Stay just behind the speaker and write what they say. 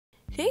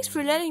Thanks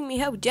for letting me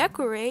help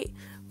decorate.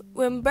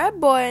 When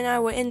Bread Boy and I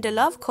were in the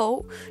love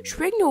cult,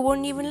 Shrignall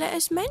wouldn't even let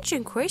us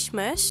mention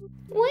Christmas.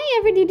 Why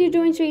ever did you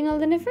join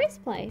Shrignall in the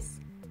first place?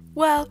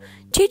 Well,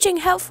 teaching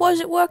health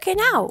wasn't working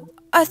out.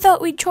 I thought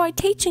we'd try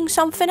teaching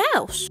something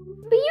else.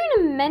 But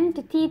you're not meant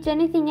to teach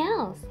anything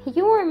else.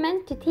 You were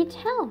meant to teach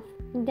health.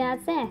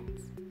 That's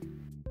it.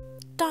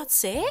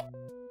 That's it?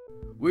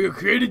 We are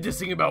created to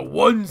sing about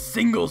one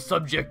single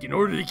subject in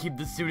order to keep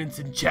the students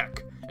in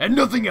check, and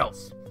nothing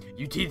else.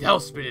 You teach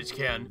health, Spinach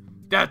Can.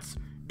 That's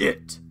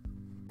it.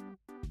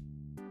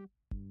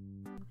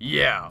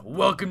 Yeah,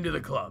 welcome to the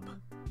club.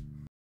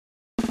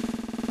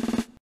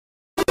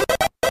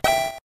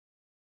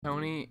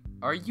 Tony,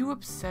 are you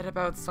upset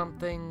about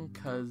something?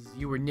 'Cause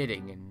you were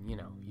knitting and,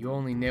 you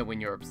only knit when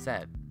you're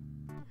upset.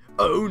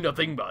 Oh,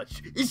 nothing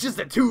much. It's just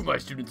that two of my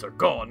students are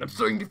gone. I'm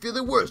starting to feel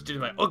the worst due to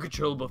my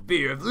uncontrollable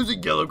fear of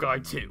losing Yellow Guy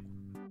too.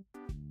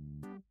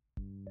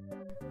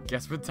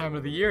 Guess what time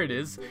of the year it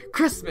is?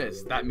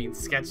 Christmas! That means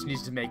Sketch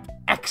needs to make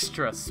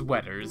extra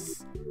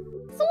sweaters.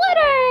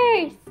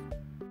 Sweaters!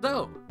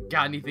 So,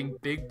 got anything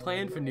big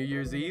planned for New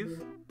Year's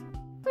Eve?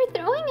 We're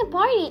throwing a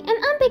party and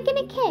I'm baking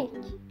a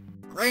cake.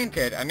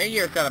 Granted, a New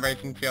Year's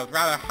celebration feels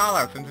rather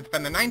hollow since it's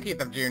been the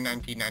 19th of June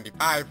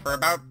 1995 for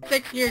about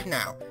 6 years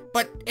now,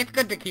 but it's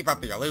good to keep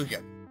up the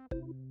illusion.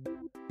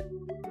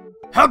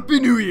 Happy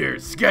New Year,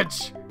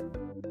 Sketch!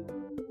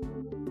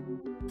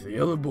 If the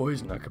Yellow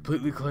Boy's not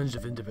completely cleansed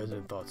of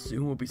independent thoughts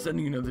soon, we'll be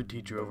sending another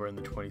teacher over on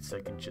the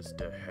 22nd,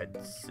 just a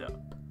heads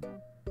up.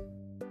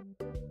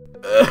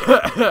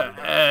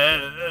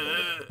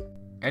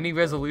 Any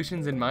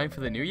resolutions in mind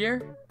for the new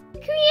year?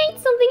 Create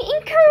something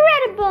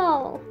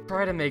incredible!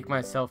 Try to make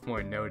myself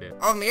more noted.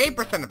 Only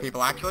 8% of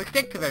people actually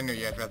stick to their New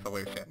Year's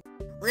resolution.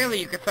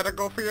 Really, you could set a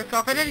goal for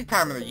yourself at any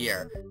time of the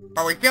year,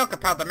 but we feel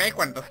compelled to make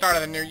one at the start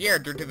of the new year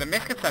due to the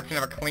misconception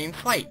of a clean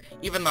slate,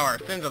 even though our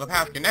sins of the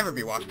past can never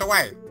be washed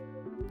away.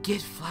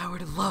 Get Flower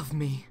to love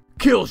me.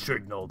 Kill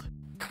Shrignall.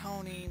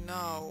 Tony,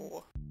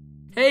 no.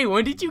 Hey,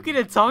 when did you get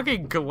a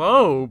talking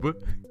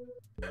globe?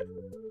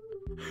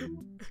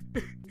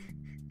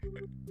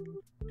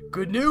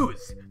 Good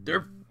news!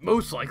 They're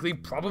most likely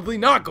probably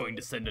not going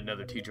to send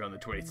another teacher on the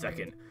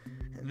 22nd.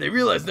 They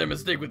realized their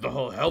mistake with the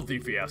whole healthy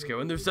fiasco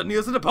and they're sending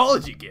us an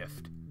apology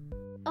gift.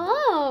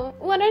 Oh,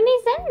 what are they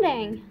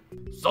sending?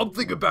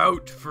 Something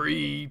about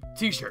free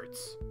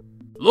t-shirts.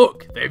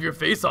 Look, they have your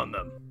face on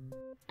them.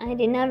 I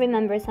did not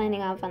remember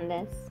signing off on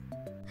this.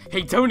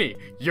 Hey Tony,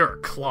 you're a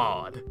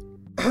clod.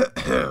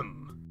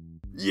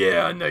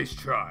 Yeah, nice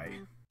try.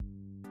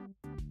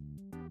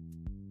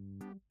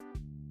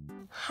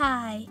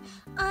 Hi,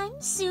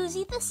 I'm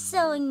Susie the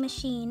Sewing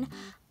Machine.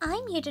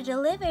 I'm here to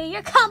deliver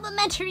your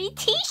complimentary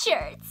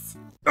t-shirts.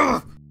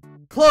 Ugh!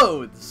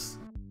 Clothes!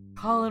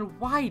 Colin,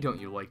 why don't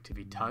you like to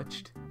be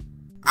touched?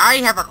 I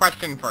have a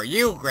question for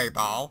you, Grey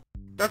Ball.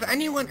 Does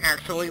anyone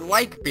actually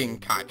like being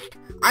touched?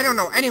 I don't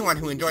know anyone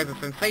who enjoys the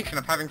sensation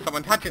of having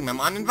someone touching them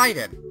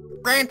uninvited.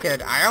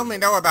 Granted, I only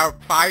know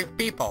about 5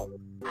 people.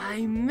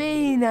 I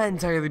may not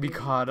entirely be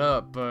caught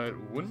up, but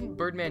wouldn't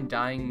Birdman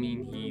dying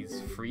mean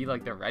he's free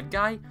like the red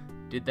guy?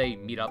 Did they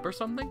meet up or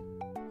something?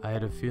 I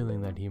had a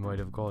feeling that he might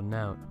have gotten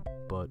out,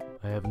 but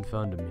I haven't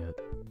found him yet.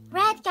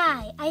 Red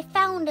guy, I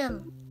found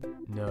him.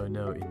 No,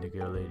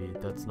 Indigo Lady,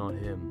 that's not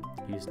him.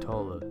 He's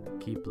taller.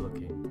 Keep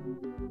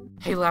looking.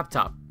 Hey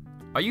Laptop,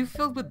 are you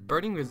filled with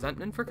burning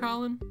resentment for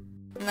Colin?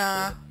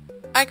 Nah,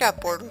 I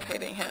got bored with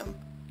hating him.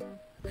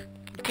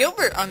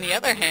 Gilbert, on the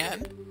other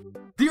hand...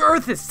 The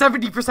Earth is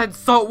 70%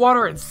 salt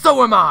water and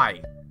so am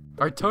I!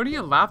 Are Tony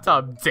and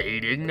Laptop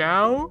dating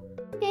now?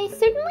 They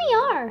certainly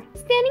are,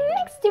 standing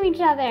next to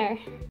each other.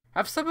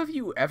 Have some of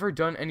you ever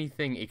done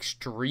anything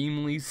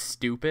extremely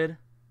stupid?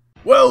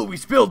 Well, we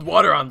spilled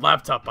water on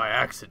Laptop by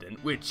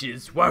accident, which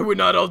is why we're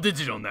not all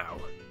digital now.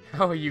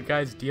 How are you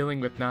guys dealing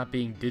with not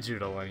being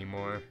digital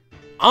anymore?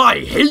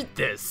 I hate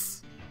this!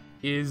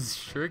 Is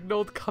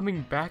Shrignall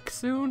coming back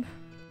soon?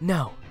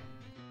 No.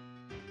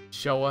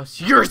 Show us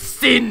Your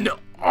sin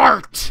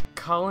art!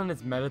 Colin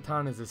as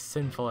Metaton is as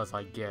sinful as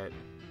I get.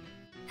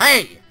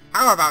 Hey,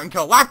 how about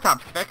until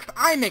Laptop's fixed,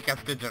 I make us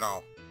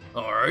digital?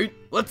 Alright,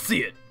 let's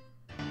see it.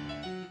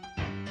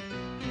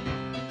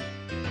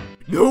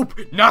 Nope,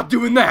 not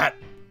doing that!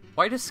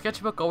 Why does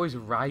Sketchbook always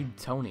ride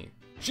Tony?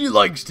 She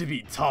likes to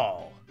be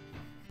tall.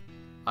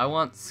 I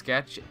want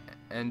Sketch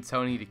and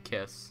Tony to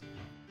kiss.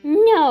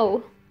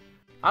 No.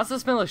 How's the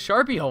smell of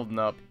Sharpie holding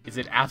up? Is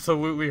it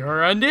absolutely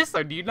horrendous,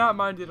 or do you not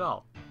mind at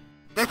all?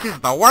 This is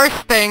the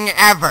worst thing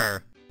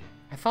ever!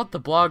 I thought the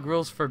blog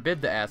rules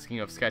forbid the asking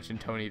of Sketch and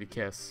Tony to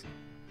kiss.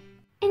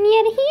 And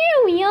yet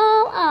here we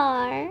all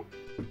are.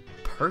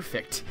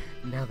 Perfect.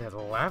 Now that the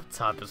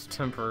Laptop is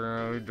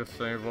temporarily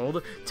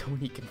disabled,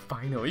 Tony can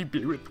finally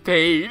be with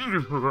Paige. I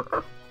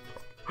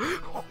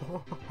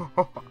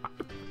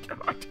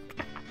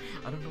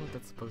don't know what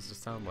that's supposed to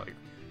sound like.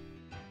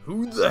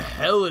 Who the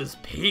hell is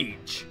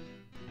Paige?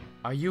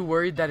 Are you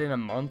worried that in a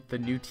month the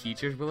new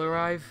teachers will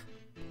arrive?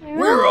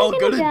 We're all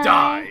gonna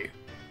die!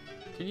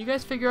 Can you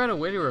guys figure out a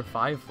way to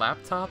revive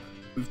Laptop?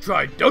 We've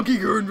tried dunking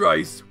her in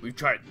rice. We've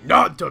tried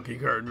not dunking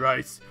her in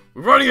rice.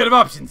 We're running out of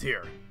options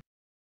here.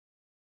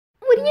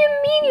 What do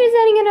you mean you're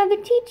setting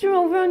another teacher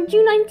over on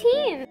June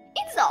 19th?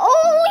 It's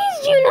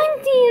always June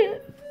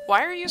 19th!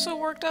 Why are you so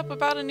worked up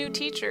about a new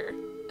teacher?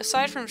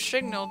 Aside from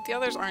Shignal, the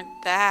others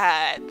aren't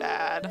that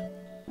bad.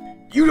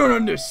 You don't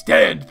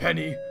understand,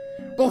 Penny.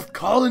 Both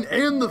Colin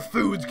and the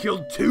Foods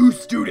killed 2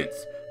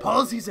 students.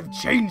 Policies have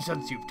changed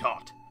since you've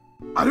taught.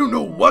 I don't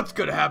know what's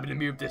gonna happen to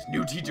me if this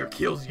new teacher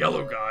kills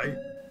Yellow Guy.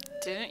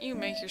 Didn't you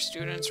make your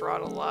students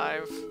rot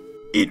alive?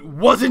 It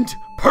wasn't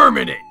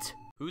permanent!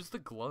 Who's the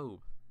globe?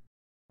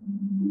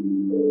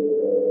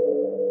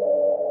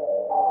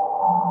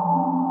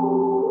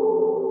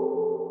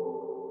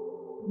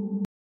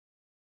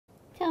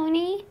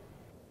 Tony,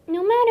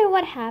 no matter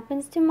what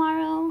happens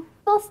tomorrow,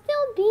 you'll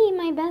still be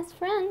my best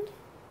friend.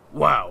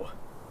 Wow.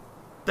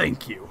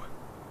 Thank you.